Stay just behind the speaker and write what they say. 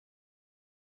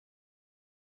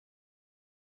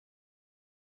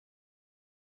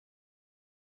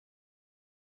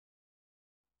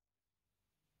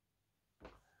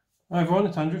Hi everyone,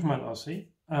 it's Andrew from RC,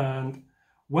 and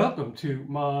welcome to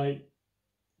my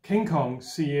King Kong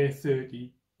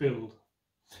CA30 build,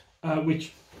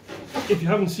 which, if you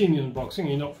haven't seen the unboxing,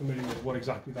 you're not familiar with what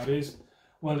exactly that is,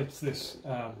 well, it's this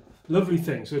lovely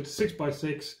thing. So it's a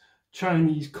 6x6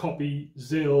 Chinese copy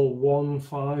ZIL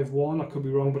 151, I could be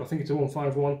wrong, but I think it's a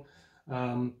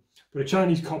 151, but a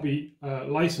Chinese copy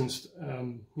licensed,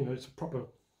 it's a proper.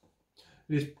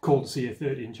 It is called the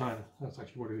CA30 in China. That's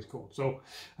actually what it is called. So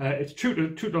it's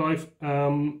true to life.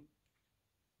 I'll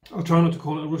try not to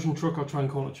call it a Russian truck. I'll try and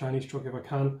call it a Chinese truck if I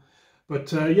can.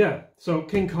 But yeah, so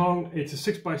King Kong, it's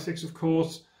a 6x6 of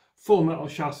course, full metal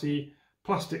chassis,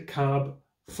 plastic cab,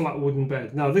 flat wooden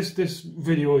bed. Now this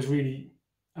video is really,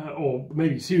 or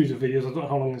maybe a series of videos, I don't know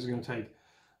how long this is going to take,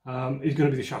 is going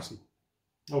to be the chassis.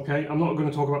 Okay, I'm not going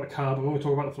to talk about the cab, I'm going to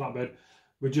talk about the flatbed.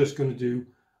 We're just going to do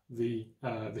the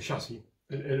chassis.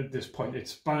 At this point,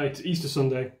 it's Easter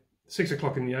Sunday, 6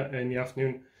 o'clock in the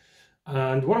afternoon,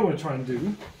 and what I'm going to try and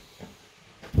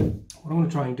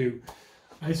do,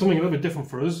 is something a little bit different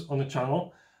for us on the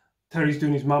channel. Terry's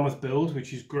doing his mammoth build,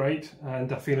 which is great,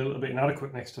 and I feel a little bit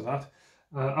inadequate next to that.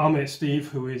 Our mate Steve,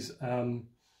 who is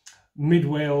Mid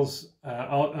Wales,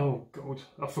 oh god,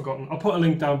 I've forgotten. I'll put a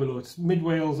link down below. It's Mid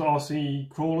Wales RC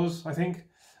Crawlers, I think.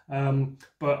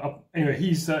 Anyway,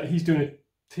 he's doing a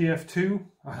TF2.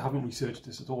 I haven't researched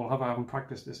this at all. I haven't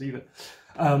practiced this either.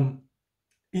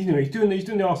 He's doing the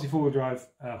RC four-wheel drive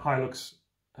Hilux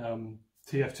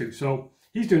TF2. So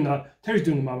he's doing that. Terry's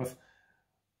doing the Mammoth.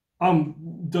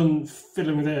 I'm done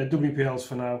fiddling with their WPLs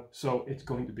for now. So it's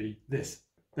going to be this.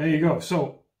 There you go.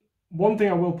 So one thing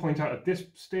I will point out at this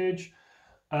stage,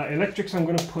 electrics I'm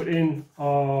going to put in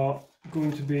are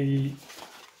going to be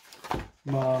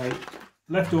my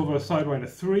leftover Sidewinder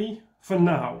 3 for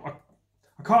now.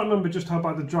 I can't remember just how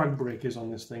bad the drag brake is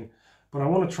on this thing, but I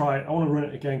want to try it. I want to run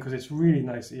it again because it's really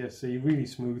nice ESC, really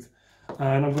smooth.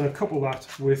 And I'm going to couple that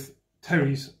with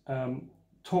Terry's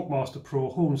Talkmaster Pro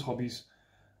Holmes Hobbies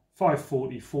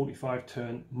 540 45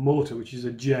 turn motor, which is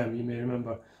a gem. You may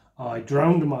remember I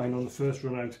drowned mine on the first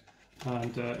run out,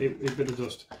 and it bit of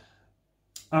dust.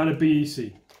 And a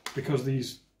BEC, because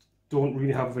these don't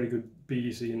really have a very good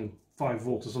BEC in them. 5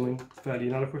 volts or something, fairly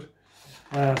inadequate.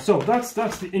 So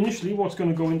that's initially what's going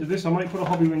to go into this. I might put a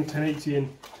Hobbywing 1080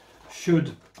 in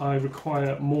should I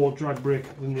require more drag brake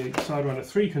than the Sidewinder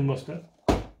 3 can muster.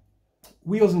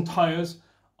 Wheels and tyres,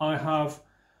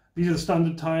 these are the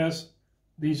standard tyres.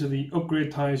 These are the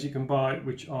upgrade tyres you can buy,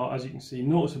 which are, as you can see,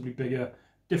 noticeably bigger,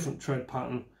 different tread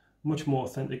pattern, much more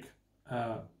authentic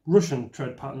Russian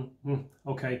tread pattern.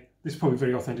 Okay, this is probably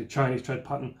very authentic Chinese tread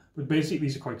pattern, but basically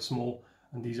these are quite small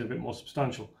and these are a bit more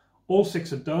substantial. All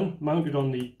 6 are done, mounted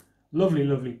on the lovely,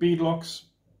 lovely bead locks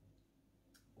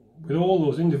with all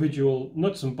those individual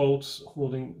nuts and bolts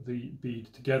holding the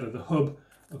bead together. The hub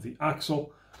of the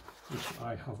axle, which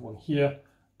I have one here,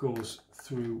 goes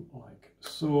through like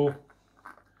so,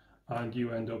 and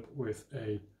you end up with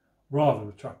a rather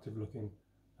attractive looking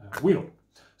wheel.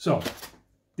 So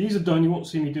these are done. You won't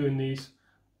see me doing these,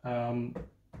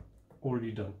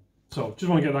 already done. So just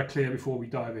want to get that clear before we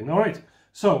dive in. All right.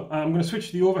 So I'm going to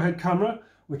switch to the overhead camera,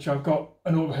 which I've got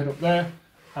an overhead up there,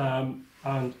 and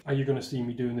you're going to see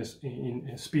me doing this in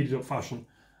a speeded up fashion,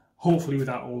 hopefully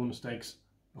without all the mistakes,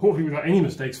 hopefully without any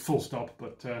mistakes, full stop.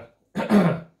 But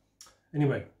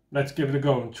anyway, let's give it a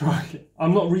go and try it.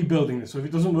 I'm not rebuilding this, so if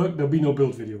it doesn't work, there'll be no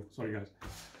build video. Sorry guys.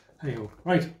 Hey ho.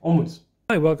 Right, onwards.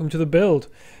 Hi, welcome to the build.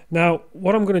 Now,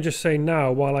 what I'm going to just say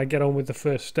now, while I get on with the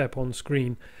first step on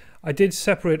screen, I did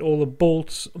separate all the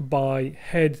bolts by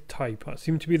head type. That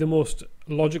seemed to be the most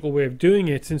logical way of doing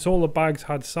it, since all the bags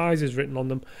had sizes written on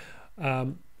them.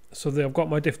 So I've got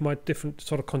my different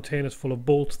sort of containers full of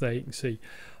bolts there, you can see.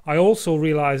 I also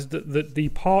realized that the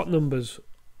part numbers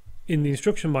in the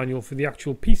instruction manual for the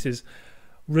actual pieces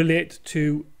relate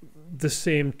to the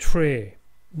same tray.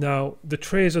 Now, the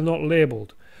trays are not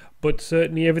labeled, but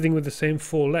certainly everything with the same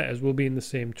 4 letters will be in the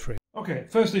same tray. Okay,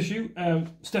 first issue,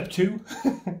 step 2.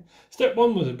 Step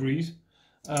 1 was a breeze,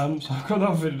 so I've got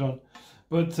that fitted on.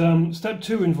 But step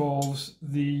 2 involves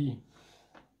these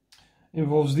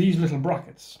little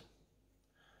brackets,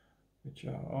 which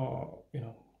are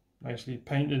nicely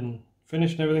painted and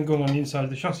finished and everything going on the inside of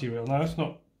the chassis rail. Now that's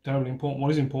not terribly important.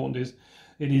 What is important is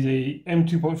it is a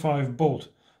M2.5 bolt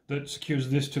that secures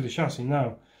this to the chassis.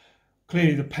 Now,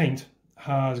 clearly the paint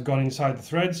has gone inside the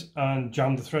threads and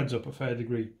jammed the threads up a fair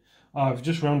degree. I've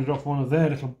just rounded off one of their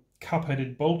little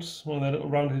cap-headed bolts, one of their little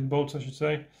round-headed bolts I should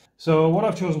say. So what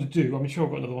I've chosen to do, I'm sure I've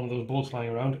got another one of those bolts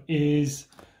lying around, is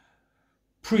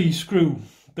pre-screw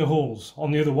the holes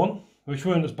on the other one, which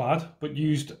weren't as bad, but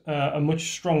used a much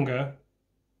stronger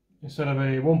instead of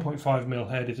a 1.5mm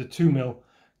head, it's a 2mm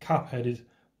cap-headed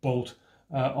bolt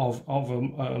of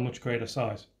a much greater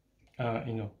size,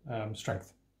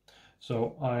 strength.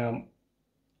 So I am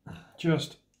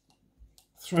just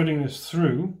threading this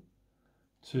through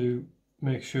to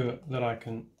make sure that I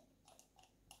can,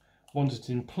 once it's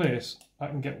in place, I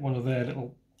can get one of their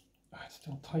little, it's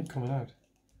still tight coming out,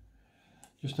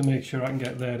 just to make sure I can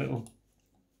get their little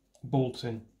bolts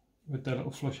in with their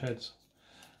little flush heads.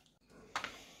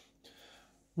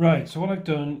 Right, so what I've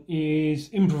done is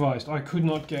improvised. I could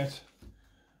not get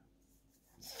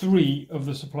 3 of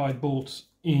the supplied bolts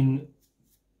in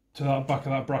to that back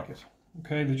of that bracket.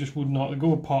 Okay, they just would not. They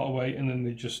go part away and then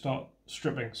they just start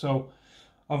stripping. So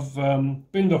I've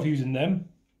binned off using them,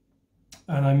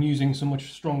 and I'm using some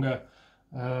much stronger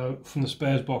from the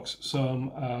spares box,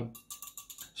 some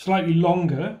slightly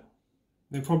longer,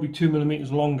 they're probably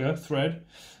 2mm longer thread,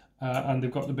 and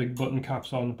they've got the big button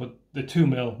caps on, but they're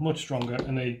 2mm, much stronger,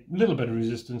 and a little bit of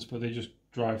resistance, but they just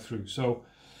drive through. So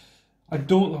I've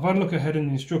had a look ahead in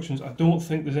the instructions. I don't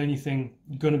think there's anything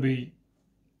going to be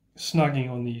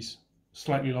snagging on these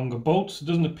slightly longer bolts. It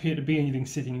doesn't appear to be anything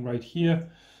sitting right here,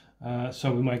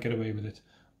 so we might get away with it.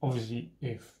 Obviously,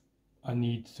 if I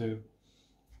need to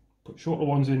put shorter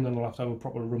ones in, then I'll have to have a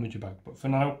proper rummage about, but for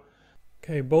now.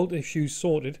 Okay, bolt issues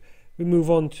sorted. We move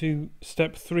on to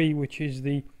step 3, which is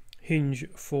the hinge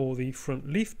for the front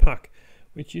leaf pack,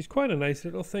 which is quite a nice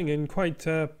little thing and quite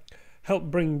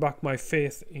helped bring back my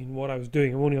faith in what I was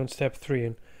doing. I'm only on step 3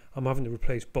 and I'm having to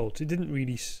replace bolts. It didn't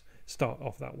really start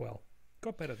off that well.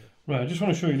 Got better though. Right, I just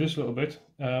want to show you this a little bit.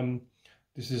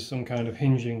 This is some kind of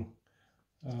hinging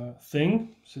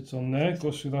thing. Sits on there,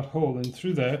 goes through that hole, and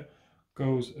through there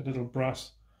goes a little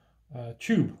brass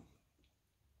tube.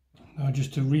 Now,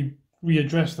 just to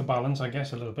readdress the balance, I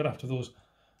guess, a little bit after those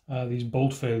these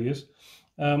bolt failures.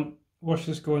 Watch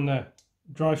this go in there.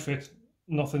 Dry fit,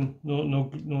 nothing,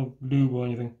 no glue or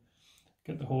anything.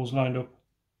 Get the holes lined up,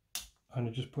 and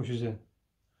it just pushes in.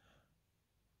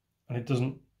 And it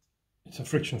doesn't. It's a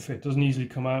friction fit. Doesn't easily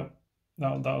come out.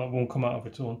 That won't come out of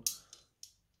its own.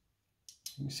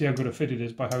 You can see how good a fit it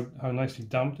is by how nicely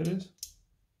damped it is.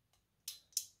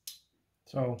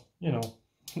 So, you know,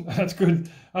 that's good.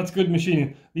 That's good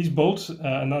machining. These bolts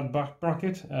and that back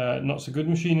bracket, not so good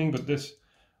machining, but this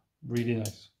really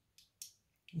nice.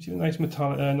 You see a nice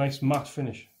metallic, nice matte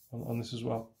finish on this as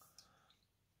well.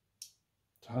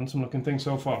 It's a handsome looking thing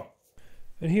so far.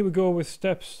 And here we go with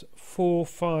steps 4,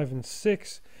 5, and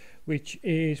 6, which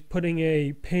is putting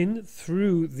a pin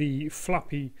through the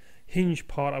flappy hinge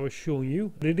part I was showing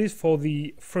you. It is for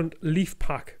the front leaf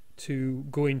pack to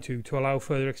go into to allow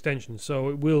further extension, so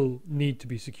it will need to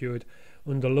be secured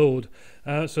under load.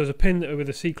 So there's a pin with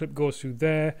a C-clip goes through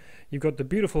there. You've got the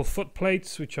beautiful foot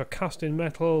plates, which are cast in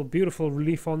metal, beautiful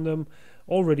relief on them,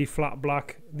 already flat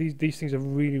black. These things are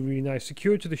really, really nice.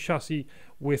 Secured to the chassis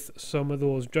with some of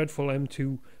those dreadful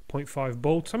M2.5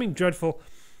 bolts. I mean, dreadful.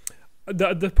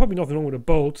 There's probably nothing wrong with the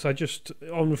bolts. I just,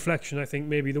 on reflection, I think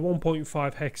maybe the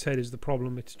 1.5 hex head is the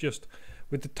problem. It's just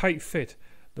with the tight fit,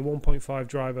 the 1.5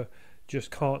 driver just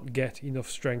can't get enough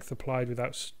strength applied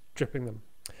without stripping them.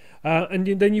 And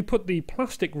then you put the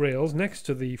plastic rails next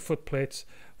to the foot plates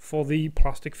for the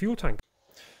plastic fuel tank.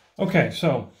 Okay,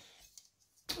 so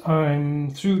I'm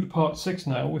through to part 6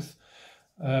 now with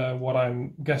what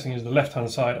I'm guessing is the left-hand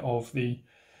side of the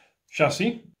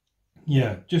chassis.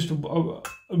 Yeah, just a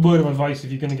word of advice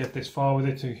if you're going to get this far with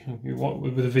it,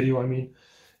 with the video I mean,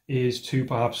 is to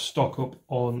perhaps stock up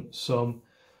on some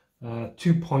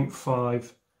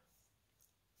 2.5,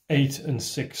 8 and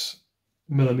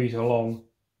 6mm long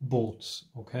bolts.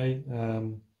 Okay,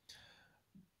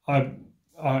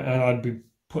 I'd be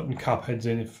putting cap heads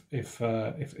in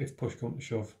if push comes to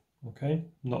shove. Okay,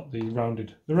 not the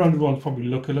rounded. The rounded ones probably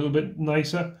look a little bit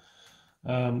nicer,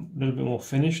 a little bit more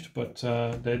finished, but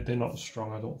they're not as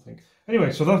strong, I don't think.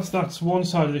 Anyway, so that's one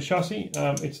side of the chassis.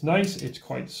 It's nice, it's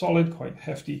quite solid, quite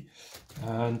hefty,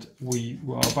 and we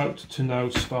are about to now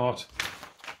start.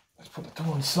 Let's put that to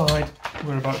one side.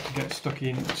 We're about to get stuck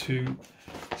into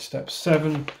step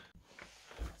 7.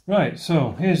 Right,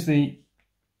 so here's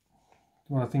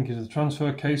what I think is the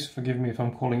transfer case. Forgive me if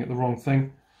I'm calling it the wrong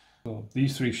thing. So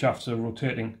these 3 shafts are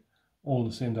rotating all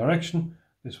the same direction.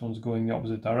 This one's going the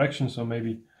opposite direction, so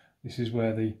maybe this is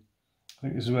where I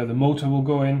think this is where the motor will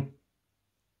go in.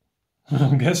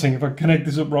 I'm guessing if I connect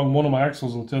this up wrong, one of my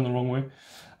axles will turn the wrong way.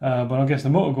 But I guess the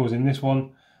motor goes in this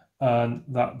one, and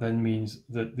that then means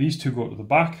that these 2 go to the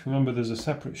back. Remember, there's a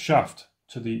separate shaft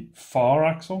to the far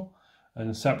axle and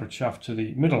a separate shaft to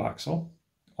the middle axle.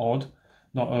 Odd.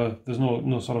 There's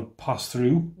no sort of pass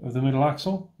through of the middle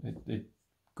axle. It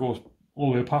goes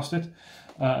all the way past it,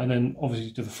 and then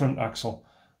obviously to the front axle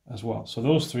as well. So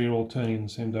those three are all turning in the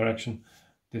same direction.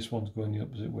 This one's going the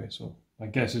opposite way, so my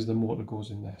guess is the motor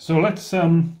goes in there. So let's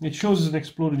it shows us an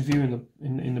exploded view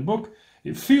in the book.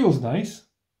 It feels nice.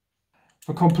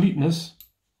 For completeness,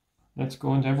 let's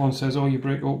go into, everyone says, oh, you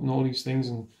break open all these things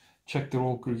and check they're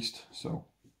all greased. So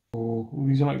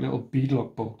these are like little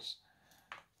beadlock bolts.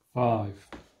 5.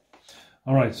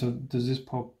 All right, so does this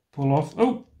pull off?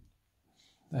 Oh,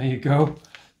 there you go.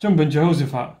 Jumping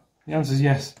Jehoshaphat. The answer is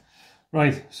yes.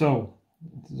 Right, so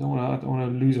I don't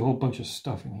want to lose a whole bunch of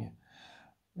stuff in here.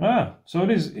 Ah, so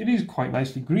it is quite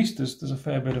nicely greased. There's a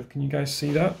fair bit of, can you guys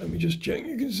see that? Let me just check,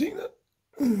 you can see that.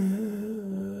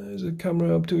 Is the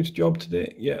camera up to its job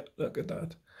today? Yeah, look at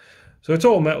that. So it's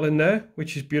all metal in there,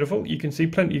 which is beautiful. You can see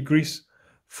plenty of grease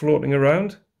floating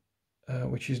around,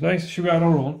 which is nice. Should we add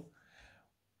our own?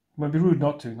 Might be rude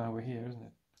not to now we're here, isn't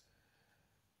it?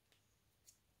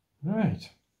 Right.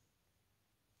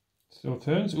 Still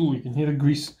turns. Ooh, you can hear the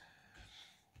grease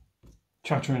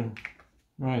chattering.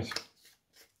 Right.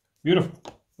 Beautiful.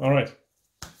 All right.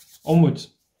 Onwards.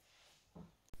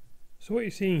 So what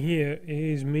you're seeing here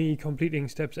is me completing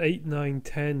steps 8, 9,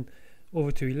 10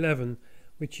 over to 11,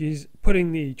 which is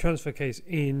putting the transfer case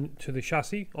into the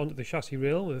chassis, onto the chassis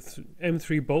rail with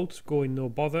M3 bolts going no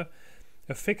bother,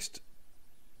 a fixed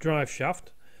drive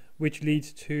shaft, which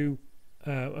leads to,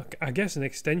 I guess, an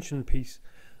extension piece,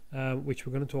 which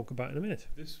we're going to talk about in a minute.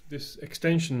 This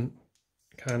extension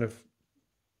kind of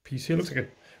piece here looks like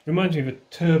it reminds me of a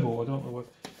turbo. I don't know what.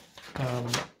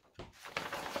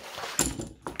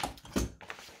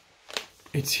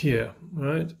 It's here,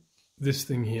 right? This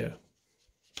thing here.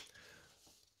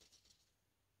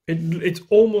 It's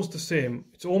almost the same.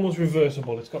 It's almost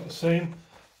reversible. It's got the same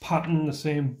pattern, the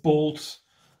same bolts.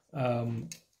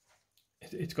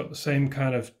 It's got the same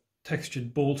kind of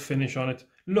textured bolt finish on it.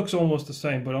 It looks almost the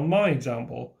same, but on my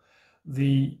example,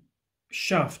 the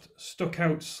shaft stuck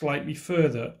out slightly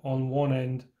further on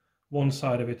one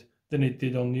side of it, than it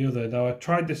did on the other. Now I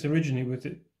tried this originally with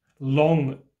the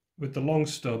long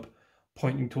stub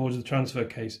pointing towards the transfer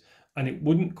case, and it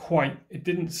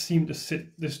didn't seem to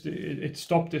sit it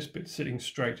stopped this bit sitting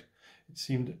straight. It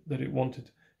seemed that it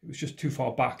was just too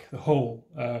far back, the hole.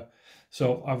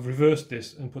 So I've reversed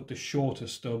this and put the shorter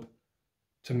stub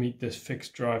to meet this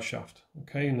fixed drive shaft.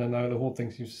 Okay, and then now the whole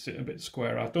thing seems to sit a bit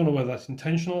square. I don't know whether that's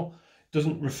intentional. It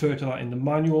doesn't refer to that in the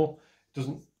manual. It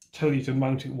doesn't tell you to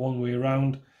mount it one way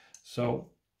around. So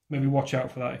maybe watch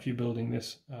out for that if you're building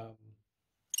this.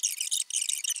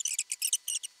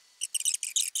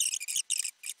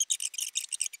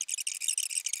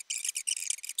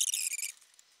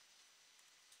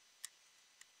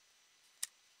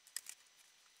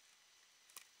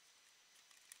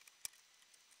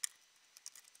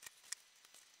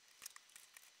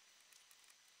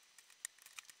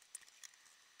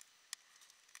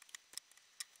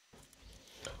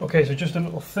 Okay, so just a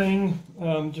little thing,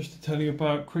 just to tell you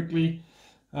about quickly.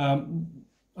 I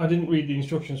didn't read the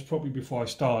instructions properly before I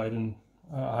started, and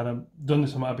had I done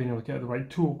this I might have been able to get the right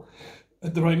tool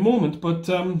at the right moment. But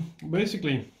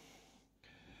basically,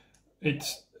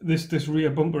 it's this rear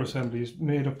bumper assembly is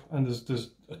made up, and there's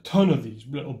a ton of these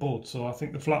little bolts. So I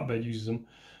think the flatbed uses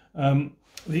them.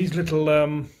 These little,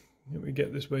 let me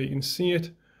get this where you can see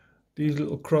it. These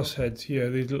little crossheads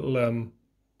here, these little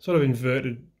sort of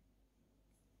inverted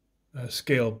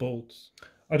scale bolts.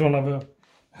 I don't have a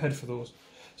head for those,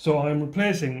 so I'm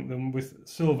replacing them with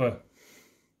silver,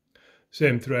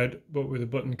 same thread but with a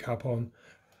button cap on,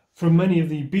 from many of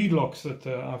the beadlocks that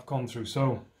I've gone through.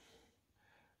 So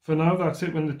for now that's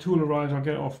it. When the tool arrives I'll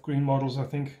get it off Green Models, I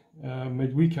think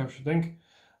midweek I should think,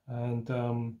 and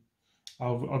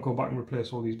I'll go back and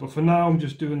replace all these. But for now I'm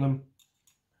just doing them,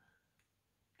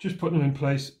 just putting them in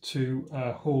place to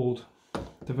hold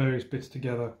the various bits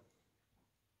together.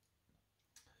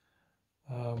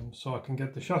 So I can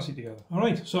get the chassis together.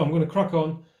 Alright, so I'm going to crack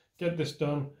on, get this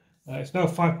done. It's now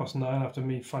 9:05 after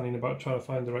me fanning about trying to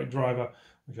find the right driver,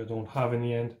 which I don't have in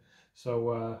the end.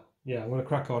 So yeah, I'm going to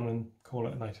crack on and call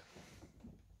it a night.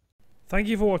 Thank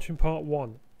you for watching part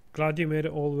 1. Glad you made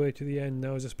it all the way to the end.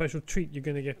 Now as a special treat you're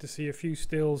going to get to see a few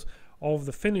stills of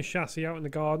the finished chassis out in the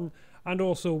garden, and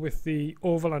also with the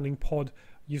overlanding pod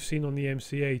you've seen on the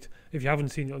MC8. If you haven't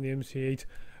seen it on the MC8,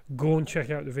 go and check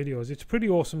out the videos. It's a pretty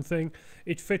awesome thing.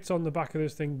 It fits on the back of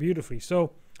this thing beautifully.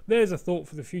 So there's a thought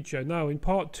for the future. Now in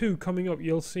part 2 coming up,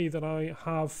 you'll see that I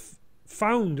have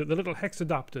found the little hex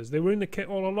adapters. They were in the kit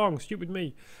all along, stupid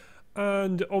me.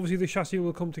 And obviously the chassis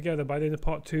will come together. By the end of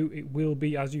part 2 it will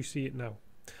be as you see it now.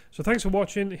 So thanks for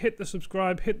watching. Hit the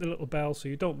subscribe, hit the little bell so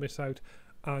you don't miss out,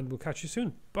 and we'll catch you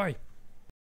soon. Bye.